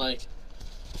chills. And so, like,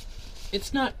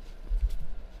 it's not...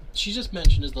 She just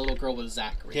mentioned as the little girl with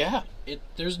Zachary. Yeah.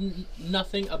 There's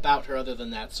nothing about her other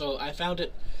than that. So I found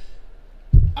it...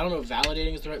 I don't know if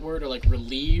validating is the right word, or, like,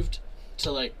 relieved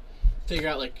to, like, figure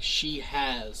out, like, she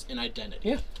has an identity.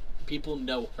 Yeah. People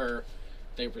know her.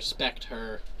 They respect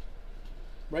her.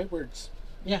 Right words.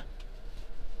 Yeah.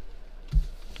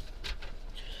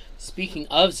 Speaking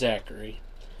of Zachary,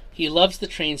 he loves the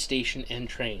train station and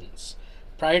trains.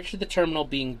 Prior to the terminal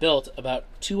being built, about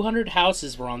 200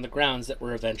 houses were on the grounds that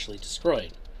were eventually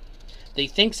destroyed. They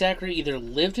think Zachary either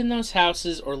lived in those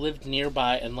houses or lived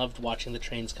nearby and loved watching the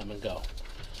trains come and go.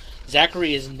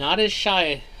 Zachary is not as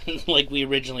shy like we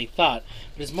originally thought,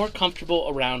 but is more comfortable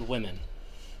around women.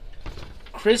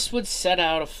 Chris would set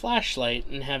out a flashlight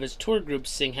and have his tour group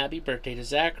sing Happy Birthday to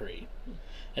Zachary.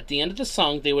 At the end of the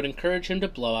song, they would encourage him to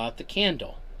blow out the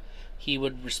candle. He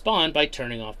would respond by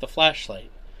turning off the flashlight.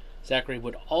 Zachary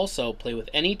would also play with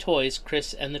any toys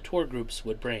Chris and the tour groups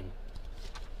would bring.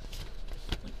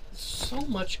 So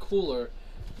much cooler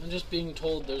than just being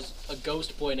told there's a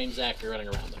ghost boy named Zachary running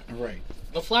around there. Right.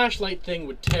 The flashlight thing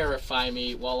would terrify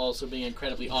me while also being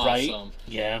incredibly awesome. Right?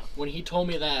 Yeah. When he told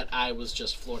me that, I was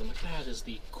just floored. I'm like, that is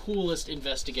the coolest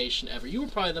investigation ever. You were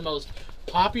probably the most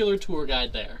popular tour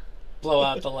guide there. Blow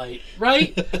out the light.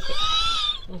 Right?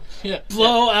 Yeah.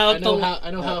 Blow out I know the how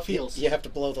I know how it feels. You have to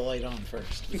blow the light on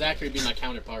first. Zachary would be my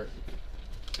counterpart.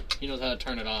 He knows how to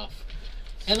turn it off.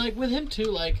 And like with him too,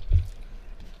 like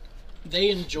they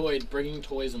enjoyed bringing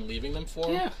toys and leaving them for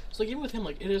him. Yeah. So like even with him,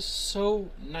 like it is so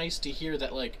nice to hear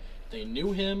that like they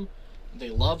knew him, they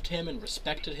loved him and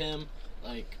respected him.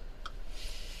 Like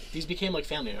these became like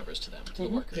family members to them, to the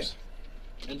workers,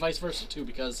 and vice versa too.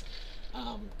 Because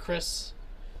Chris,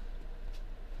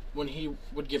 when he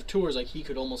would give tours, like he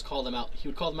could almost call them out. He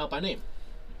would call them out by name,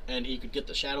 and he could get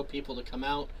the shadow people to come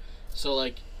out. So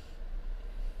like,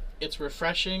 it's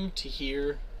refreshing to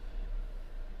hear.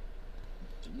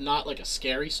 Not like a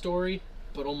scary story,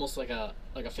 but almost like a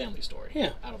family story.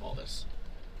 Yeah. Out of all this.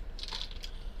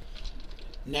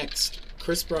 Next,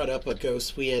 Chris brought up a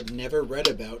ghost we had never read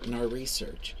about in our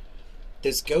research.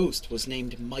 This ghost was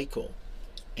named Michael,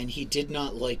 and he did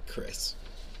not like Chris.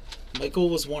 Michael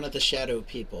was one of the shadow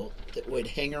people that would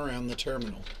hang around the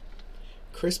terminal.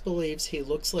 Chris believes he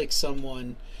looks like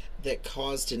someone that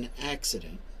caused an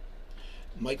accident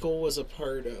Michael was a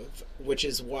part of, which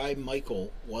is why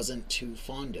Michael wasn't too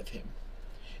fond of him.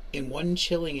 In one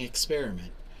chilling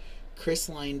experiment, Chris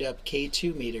lined up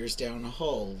K2 meters down a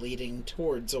hall leading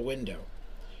towards a window.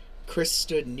 Chris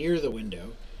stood near the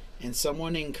window, and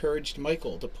someone encouraged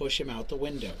Michael to push him out the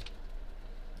window.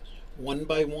 One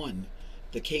by one,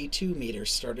 the K2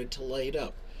 meters started to light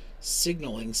up,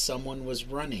 signaling someone was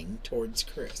running towards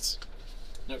Chris.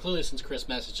 Now, clearly, since Chris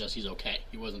messaged us, he's okay.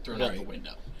 He wasn't thrown out the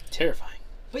window. Terrifying.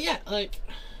 But yeah, like,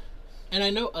 and I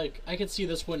know, like, I could see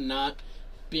this one not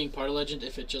being part of Legend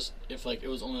if it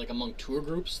was only, like, among tour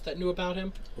groups that knew about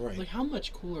him. Right. Like, how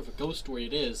much cooler of a ghost story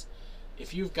it is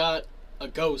if you've got a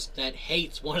ghost that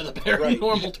hates one of the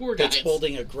paranormal tour guides. That's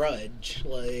holding a grudge,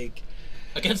 like...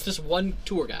 against this one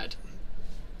tour guide.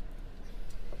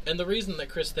 And the reason that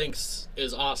Chris thinks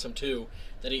is awesome, too,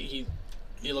 that he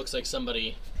looks like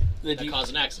somebody that caused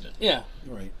an accident. Yeah.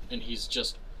 Right. And he's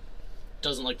just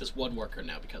doesn't like this one worker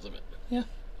now because of it. Yeah.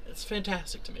 It's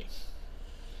fantastic to me.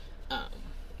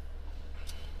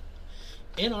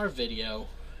 In our video,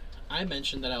 I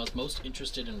mentioned that I was most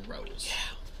interested in Rose.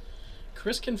 Yeah.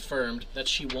 Chris confirmed that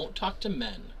she won't talk to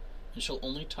men, and she'll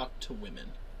only talk to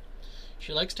women.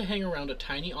 She likes to hang around a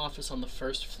tiny office on the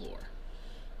first floor.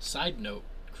 Side note,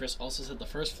 Chris also said the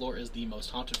first floor is the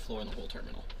most haunted floor in the whole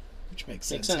terminal. Which makes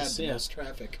sense. Has the most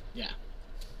traffic. Yeah.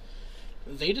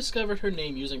 They discovered her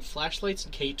name using flashlights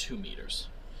and K2 meters.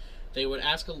 They would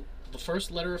ask the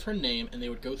first letter of her name, and they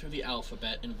would go through the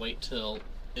alphabet and wait till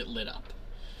it lit up.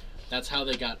 That's how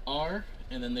they got R,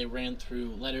 and then they ran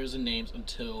through letters and names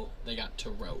until they got to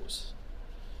Rose.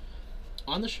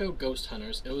 On the show Ghost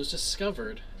Hunters, it was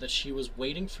discovered that she was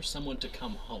waiting for someone to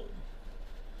come home.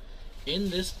 In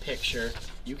this picture,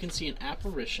 you can see an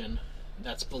apparition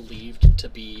that's believed to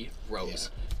be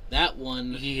Rose. Yeah. That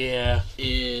one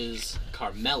is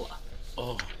Carmela.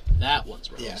 Oh. That one's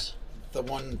Rose. Yeah. The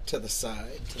one to the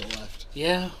side, to the left.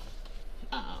 Yeah.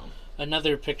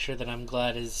 Another picture that I'm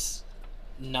glad is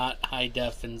not high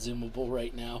def and zoomable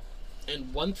right now.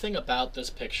 And one thing about this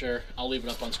picture, I'll leave it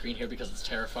up on screen here because it's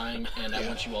terrifying, and I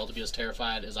want you all to be as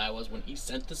terrified as I was when he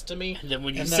sent this to me. And then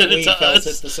when you And sent then it to felt us.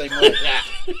 it the same way.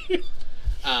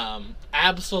 Yeah.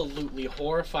 Absolutely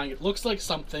horrifying. It looks like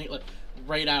something like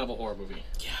right out of a horror movie.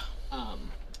 Yeah.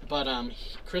 But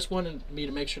Chris wanted me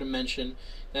to make sure to mention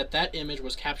that image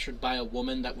was captured by a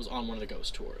woman that was on one of the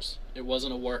ghost tours. It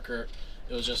wasn't a worker.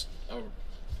 It was just a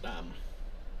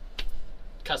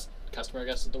customer, I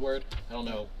guess is the word. I don't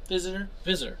know. Visitor?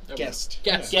 Visitor. Guest.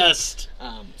 Guest. Guest.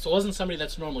 So it wasn't somebody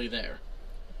that's normally there.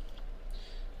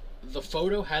 The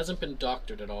photo hasn't been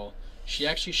doctored at all. She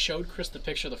actually showed Chris the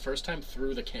picture the first time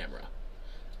through the camera.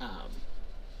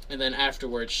 And then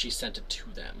afterwards she sent it to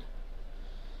them.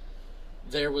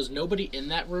 There was nobody in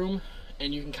that room,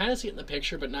 and you can kind of see it in the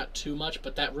picture, but not too much,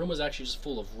 but that room was actually just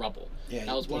full of rubble. Yeah,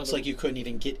 that was it looks like you couldn't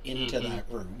even get into that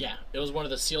room. Yeah, it was one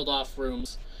of the sealed off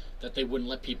rooms that they wouldn't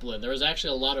let people in. There was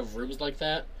actually a lot of rooms like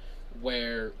that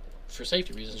where, for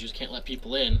safety reasons, you just can't let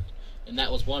people in, and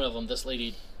that was one of them. This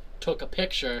lady took a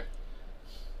picture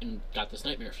and got this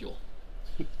nightmare fuel.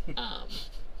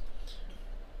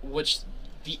 Which,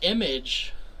 the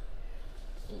image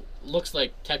looks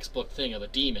like textbook thing of a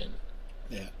demon.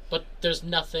 Yeah. But there's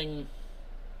nothing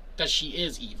that she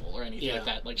is evil or anything like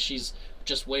that. Like, she's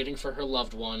just waiting for her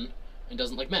loved one and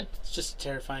doesn't like men. It's just a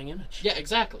terrifying image. Yeah,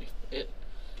 exactly. It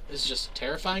is just a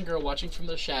terrifying girl watching from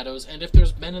the shadows, and if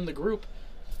there's men in the group,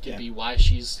 it could be why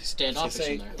she's standoffish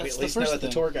in there. We That's at the least know first that the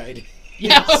thing. tour guide.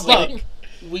 Yeah, It's like,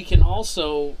 we can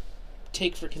also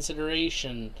take for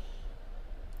consideration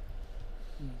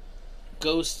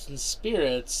ghosts and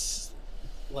spirits.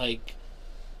 Like,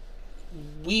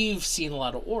 we've seen a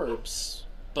lot of orbs,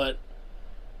 but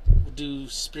do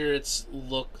spirits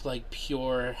look like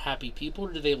pure happy people,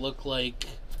 or do they look like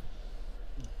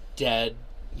dead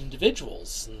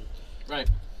individuals? right.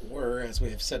 Or, as we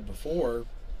have said before,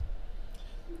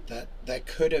 that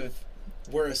could have...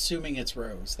 We're assuming it's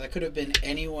Rose. That could have been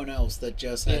anyone else that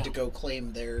just had to go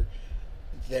claim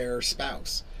their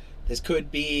spouse. This could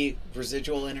be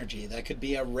residual energy. That could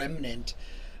be a remnant.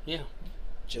 Yeah.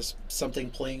 Just something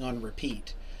playing on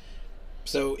repeat.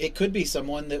 So it could be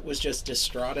someone that was just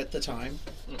distraught at the time,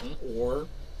 or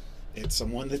it's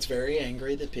someone that's very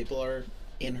angry that people are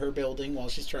in her building while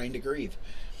she's trying to grieve.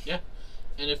 Yeah.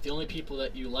 And if the only people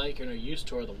that you like and are used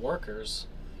to are the workers,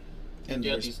 And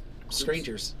you have there's these groups-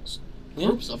 strangers.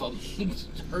 groups of them,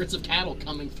 herds of cattle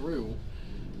coming through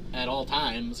at all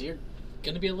times, you're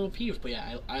gonna be a little peeved. But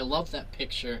yeah, I love that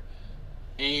picture,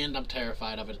 and I'm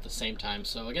terrified of it at the same time.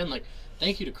 So again, like,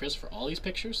 thank you to Chris for all these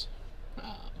pictures.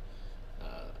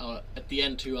 At the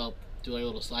end too, I'll do like a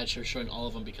little slideshow showing all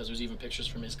of them, because there's even pictures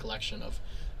from his collection of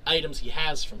items he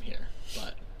has from here.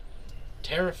 But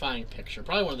terrifying picture,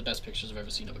 probably one of the best pictures I've ever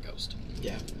seen of a ghost.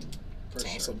 Yeah, For it's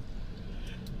sure. awesome.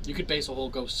 You could base a whole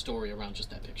ghost story around just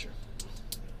that picture.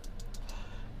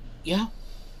 Yeah.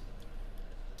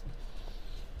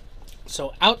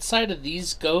 So outside of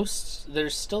these ghosts,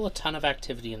 there's still a ton of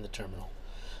activity in the terminal.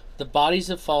 The bodies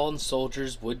of fallen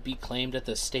soldiers would be claimed at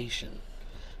the station.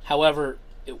 However,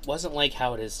 it wasn't like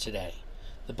how it is today.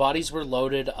 The bodies were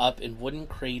loaded up in wooden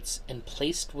crates and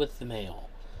placed with the mail.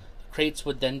 The crates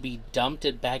would then be dumped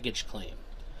at baggage claim.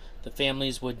 The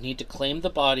families would need to claim the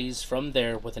bodies from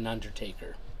there with an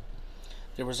undertaker.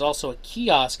 There was also a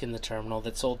kiosk in the terminal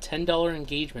that sold $10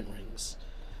 engagement rings.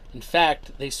 In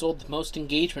fact, they sold the most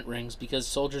engagement rings because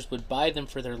soldiers would buy them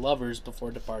for their lovers before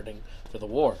departing for the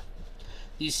war.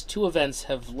 These two events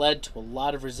have led to a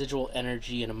lot of residual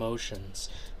energy and emotions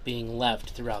being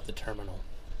left throughout the terminal.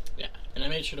 Yeah, and I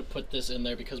made sure to put this in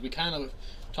there because we kind of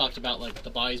talked about like the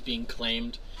bodies being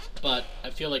claimed, but I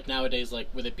feel like nowadays, like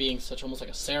with it being such almost like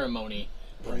a ceremony,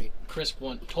 Right. Chris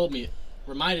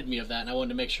reminded me of that, and I wanted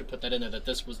to make sure to put that in there, that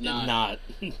this was not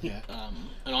Yeah.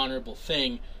 an honorable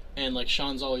thing. And like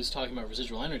Sean's always talking about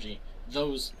residual energy,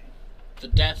 the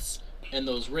deaths and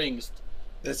those rings.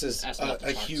 This is That's not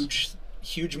the a parts.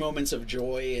 huge moments of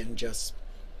joy and just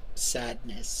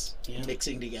sadness Yeah.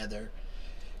 mixing together.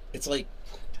 It's like,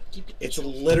 Keep it it's chill.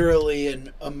 literally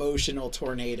an emotional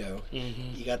tornado.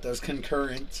 Mm-hmm. You got those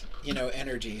concurrent,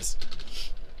 energies.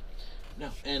 No,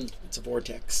 and It's a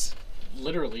vortex.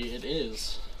 literally it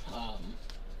is,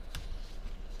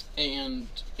 and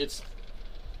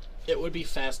it would be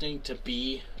fascinating to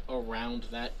be around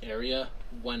that area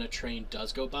when a train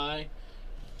does go by,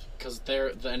 because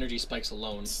the energy spikes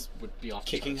alone would be off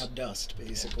the Kicking charts. up dust,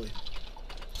 basically.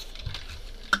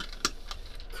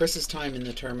 Chris's time in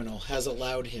the terminal has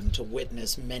allowed him to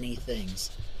witness many things,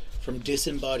 from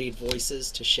disembodied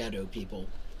voices to shadow people.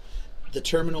 The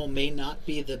terminal may not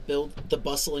be the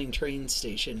bustling train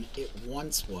station it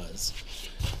once was,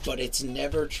 but it's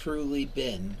never truly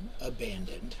been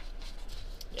abandoned.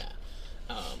 Yeah.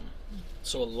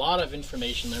 So a lot of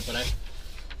information there, but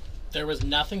there was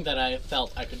nothing that I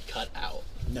felt I could cut out.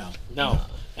 No. No,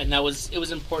 and it was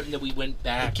important that we went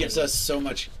back. It gives and- us so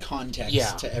much context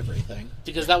Yeah. to everything.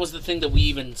 because that was the thing that we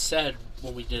even said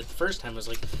when we did it the first time, was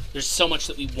like, there's so much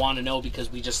that we want to know because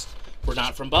we're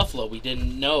not from Buffalo. We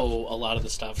didn't know a lot of the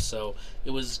stuff, so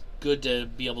it was good to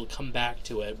be able to come back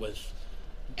to it with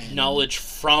And- knowledge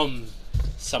from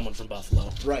someone from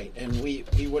Buffalo. Right, and we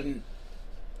wouldn't.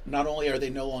 Not only are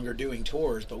they no longer doing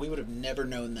tours, but we would have never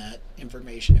known that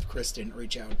information if Chris didn't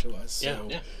reach out to us. So,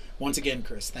 Yeah. once again,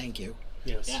 Chris, thank you.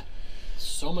 Yes. Yeah.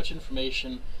 So much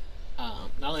information.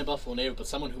 Not only a Buffalo native, but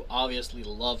someone who obviously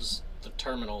loves the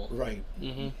terminal. Right.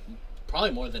 Mm-hmm. Probably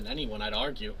more than anyone, I'd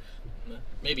argue.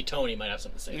 Maybe Tony might have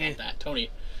something to say Yeah. about that. Tony.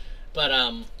 But,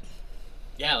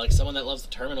 yeah, like someone that loves the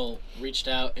terminal reached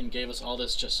out and gave us all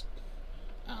this just,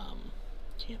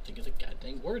 can't think of the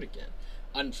goddamn word again.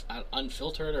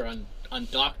 Unfiltered or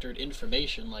undoctored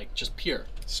information, like just pure.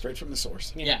 Straight from the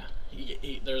source. Yeah.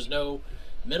 There's no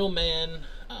middleman,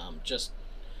 just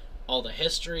all the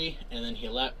history, and then he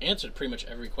answered pretty much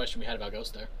every question we had about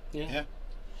Ghost there. Yeah.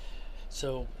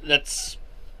 So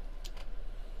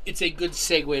it's a good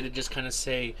segue to just kind of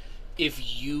say,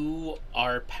 if you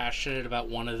are passionate about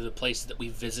one of the places that we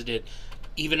visited,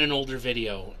 even an older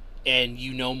video, and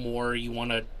you know more, you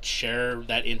want to share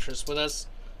that interest with us,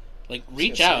 like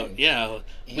reach gonna out. say, Yeah.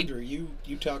 Andrew, you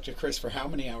talked to Chris for how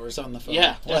many hours on the phone?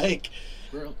 Yeah. Like,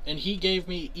 And he gave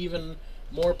me even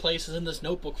more places in this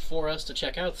notebook for us to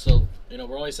check out. So,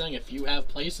 we're always saying, if you have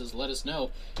places, let us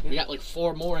know. We got like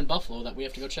 4 more in Buffalo that we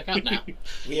have to go check out now.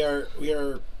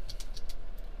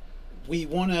 we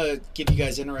want to give you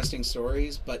guys interesting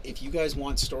stories, but if you guys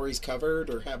want stories covered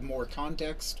or have more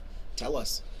context, tell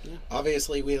us. Yeah.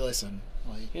 Obviously, we listen.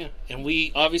 Like, Yeah, and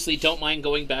we obviously don't mind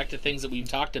going back to things that we've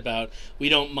talked about. We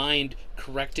don't mind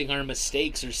correcting our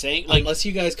mistakes or saying, like, unless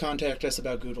you guys contact us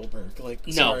about Gudelberg. Like,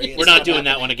 no, sorry, we're it's not doing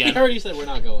that one We again. already said we're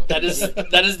not going. That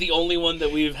is the only one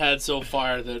that we've had so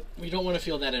far that. We don't want to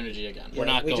feel that energy again. We're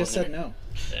not We going just said there. no.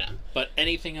 Yeah. But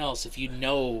anything else, if you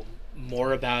know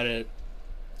more about it,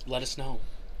 let us know.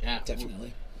 Yeah.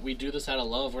 Definitely. We do this out of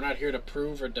love. We're not here to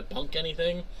prove or debunk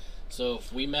anything. So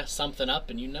if we mess something up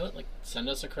and you know it, like, send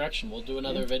us a correction. We'll do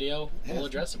another video. Yeah. We'll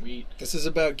address it. This is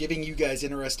about giving you guys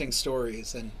interesting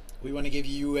stories, and We want to give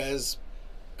you as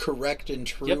correct and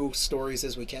true stories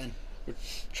as we can. We're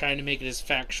trying to make it as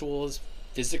factual as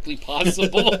physically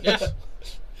possible. Yeah.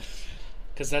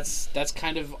 Because that's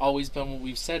kind of always been what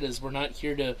we've said, is we're not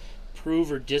here to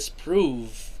prove or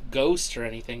disprove ghosts or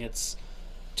anything. It's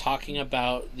talking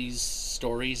about these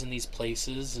stories and these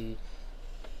places and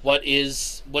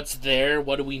what's there,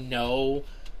 what do we know,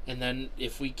 and then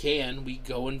if we can, we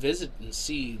go and visit and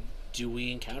see, do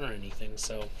we encounter anything.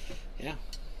 So yeah.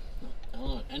 I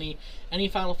don't know. Any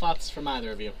final thoughts from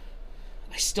either of you?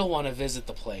 I still want to visit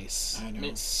the place. I know.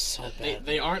 It's so bad.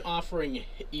 They aren't offering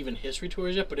even history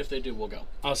tours yet, but if they do, we'll go.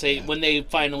 I'll say when they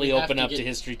finally We have open to up get- to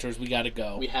history tours, we got to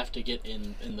go. We have to get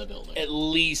in the building. At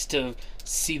least to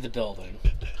see the building.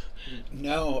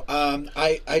 No,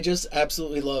 I just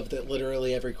absolutely love that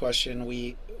literally every question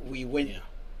we went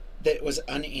that was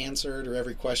unanswered, or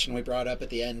every question we brought up at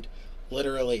the end,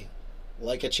 literally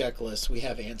like a checklist, we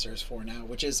have answers for now,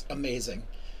 which is amazing.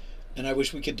 And I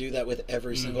wish we could do that with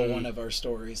every single one of our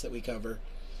stories that we cover.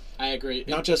 I agree.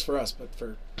 Not just for us, but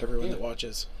for everyone that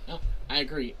watches. No, I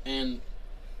agree. And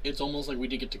it's almost like we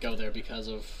did get to go there because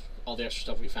of all the extra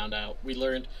stuff we found out. We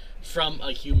learned from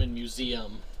a human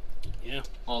museum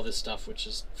all this stuff, which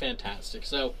is fantastic.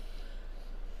 So,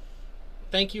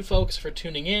 thank you, folks, for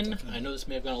tuning in. I know this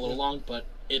may have gone a little long, but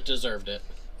it deserved it.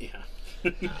 Yeah.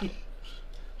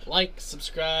 Like,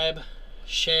 subscribe,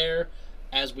 share.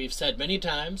 As we've said many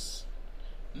times,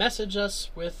 message us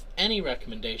with any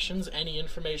recommendations, any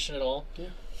information at all. Yeah.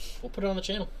 We'll put it on the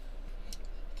channel.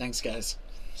 Thanks, guys.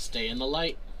 Stay in the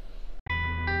light.